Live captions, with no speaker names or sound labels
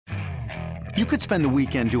You could spend the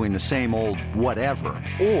weekend doing the same old whatever,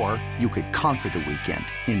 or you could conquer the weekend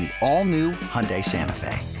in the all-new Hyundai Santa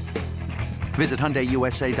Fe. Visit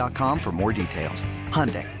HyundaiUSA.com for more details.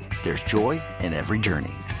 Hyundai, there's joy in every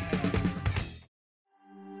journey.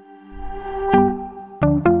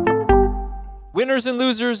 Winners and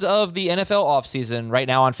losers of the NFL offseason right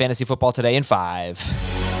now on Fantasy Football Today in 5.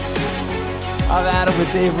 I'm Adam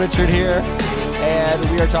with Dave Richard here. And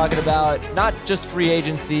we are talking about not just free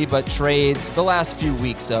agency, but trades. The last few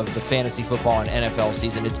weeks of the fantasy football and NFL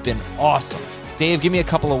season, it's been awesome. Dave, give me a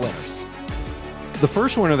couple of winners. The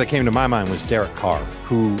first winner that came to my mind was Derek Carr,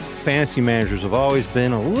 who fantasy managers have always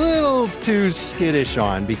been a little too skittish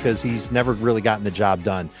on because he's never really gotten the job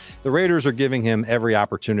done. The Raiders are giving him every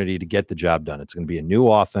opportunity to get the job done. It's going to be a new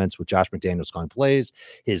offense with Josh McDaniels calling plays.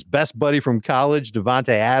 His best buddy from college, Devontae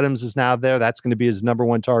Adams, is now there. That's going to be his number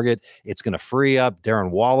one target. It's going to free up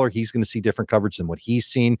Darren Waller. He's going to see different coverage than what he's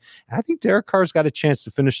seen. I think Derek Carr's got a chance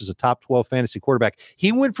to finish as a top 12 fantasy quarterback.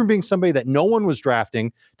 He went from being somebody that no one was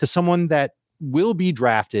drafting to someone that will be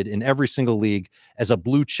drafted in every single league as a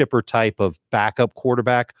blue chipper type of backup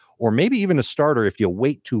quarterback, or maybe even a starter if you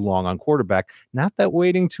wait too long on quarterback. Not that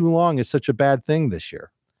waiting too long is such a bad thing this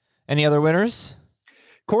year. Any other winners?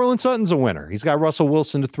 Courtland Sutton's a winner. He's got Russell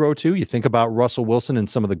Wilson to throw to. You think about Russell Wilson and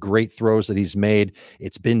some of the great throws that he's made.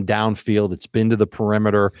 It's been downfield. It's been to the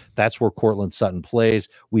perimeter. That's where Courtland Sutton plays.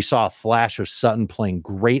 We saw a flash of Sutton playing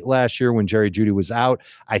great last year when Jerry Jeudy was out.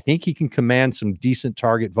 I think he can command some decent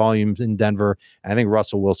target volumes in Denver. And I think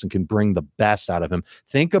Russell Wilson can bring the best out of him.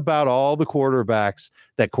 Think about all the quarterbacks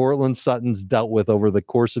that Courtland Sutton's dealt with over the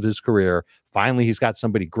course of his career. Finally, he's got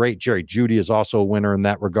somebody great. Jerry Jeudy is also a winner in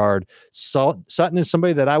that regard. Sutton is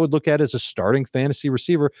somebody that I would look at as a starting fantasy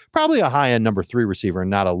receiver, probably a high-end number 3 receiver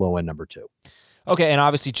and not a low-end number 2. Okay, and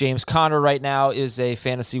obviously James Conner right now is a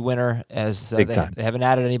fantasy winner as they haven't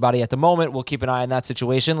added anybody at the moment. We'll keep an eye on that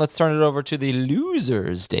situation. Let's turn it over to the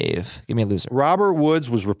losers, Dave. Give me a loser. Robert Woods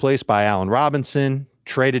was replaced by Allen Robinson.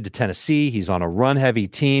 Traded to Tennessee. He's on a run-heavy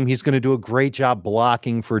team. He's going to do a great job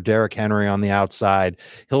blocking for Derrick Henry on the outside.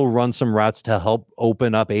 He'll run some routes to help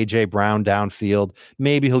open up A.J. Brown downfield.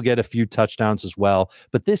 Maybe he'll get a few touchdowns as well.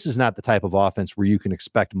 But this is not the type of offense where you can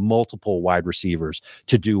expect multiple wide receivers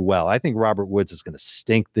to do well. I think Robert Woods is going to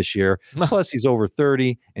stink this year. Plus, he's over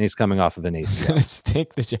 30, and he's coming off of an ACL. Going to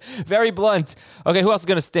stink this year. Very blunt. Okay, who else is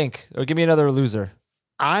going to stink? Or give me another loser.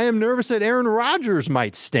 I am nervous that Aaron Rodgers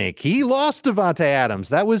might stink. He lost Devontae Adams.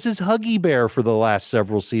 That was his huggy bear for the last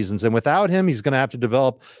several seasons. And without him, he's going to have to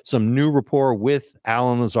develop some new rapport with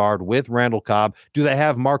Allen Lazard, with Randall Cobb. Do they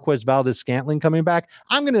have Marquez Valdez-Scantling coming back?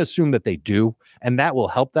 I'm going to assume that they do, and that will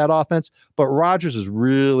help that offense. But Rodgers is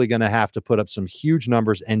really going to have to put up some huge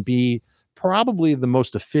numbers and be probably the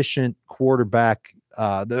most efficient quarterback,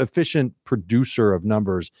 the efficient producer of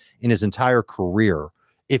numbers in his entire career.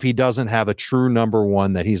 If he doesn't have a true number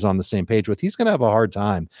one that he's on the same page with, he's going to have a hard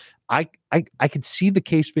time. I could see the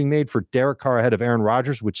case being made for Derek Carr ahead of Aaron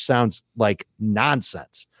Rodgers, which sounds like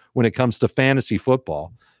nonsense when it comes to fantasy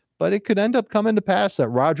football. But it could end up coming to pass that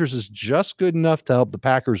Rodgers is just good enough to help the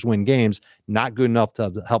Packers win games, not good enough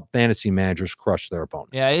to help fantasy managers crush their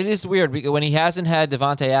opponents. Yeah, it is weird because when he hasn't had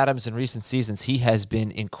Devontae Adams in recent seasons, he has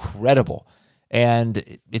been incredible.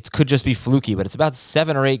 And it could just be fluky, but it's about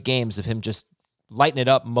 7 or 8 games of him just lighten it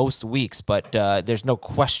up most weeks, but there's no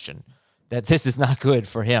question that this is not good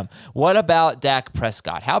for him. What about Dak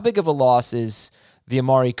Prescott? How big of a loss is the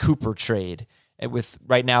Amari Cooper trade with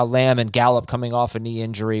right now Lamb and Gallup coming off a knee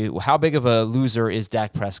injury? How big of a loser is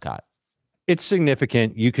Dak Prescott? It's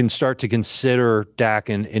significant. You can start to consider Dak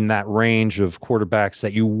in that range of quarterbacks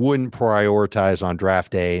that you wouldn't prioritize on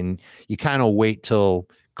draft day, and you kind of wait till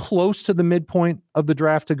close to the midpoint of the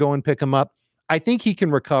draft to go and pick him up. I think he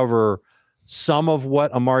can recover some of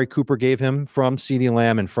what Amari Cooper gave him from CeeDee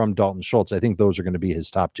Lamb and from Dalton Schultz. I think those are going to be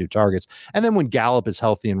his top 2 targets. And then when Gallup is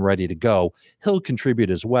healthy and ready to go, he'll contribute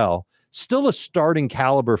as well. Still a starting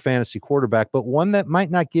caliber fantasy quarterback, but one that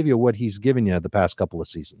might not give you what he's given you the past couple of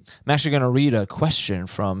seasons. I'm actually going to read a question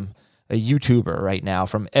from a YouTuber right now,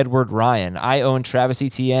 from Edward Ryan. I own Travis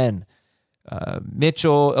Etienne, Eli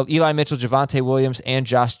Mitchell, Javonte Williams, and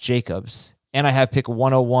Josh Jacobs. And I have pick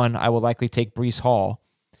 101. I will likely take Breece Hall.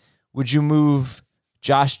 Would you move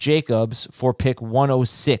Josh Jacobs for pick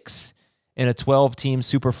 106 in a 12-team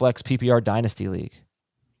Superflex PPR Dynasty League?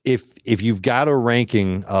 If you've got a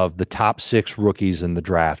ranking of the top 6 rookies in the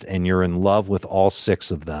draft and you're in love with all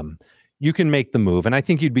 6 of them, you can make the move. And I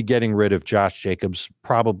think you'd be getting rid of Josh Jacobs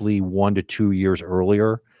probably 1 to 2 years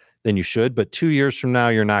earlier than you should. But 2 years from now,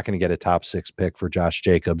 you're not going to get a top 6 pick for Josh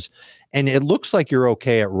Jacobs. And it looks like you're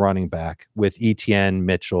okay at running back with Etienne,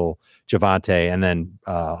 Mitchell, Javonte, and then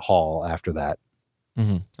Hall after that.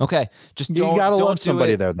 Mm-hmm. Okay. Just you got to love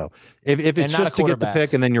somebody it. there, though. If it's just to get the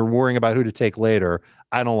pick and then you're worrying about who to take later,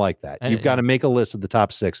 I don't like that. You've got to make a list of the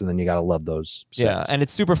top 6, and then you got to love those 6. Yeah, and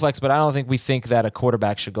it's super flex, but I don't think we think that a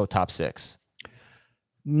quarterback should go top 6.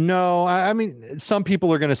 No, I mean, some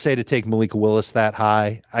people are going to say to take Malik Willis that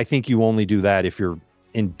high. I think you only do that if you're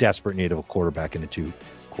in desperate need of a quarterback in a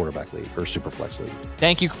 2-quarterback league or super flex league.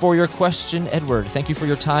 Thank you for your question, Edward. Thank you for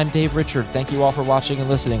your time, Dave Richard. Thank you all for watching and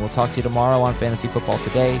listening. We'll talk to you tomorrow on Fantasy Football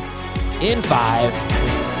Today in 5.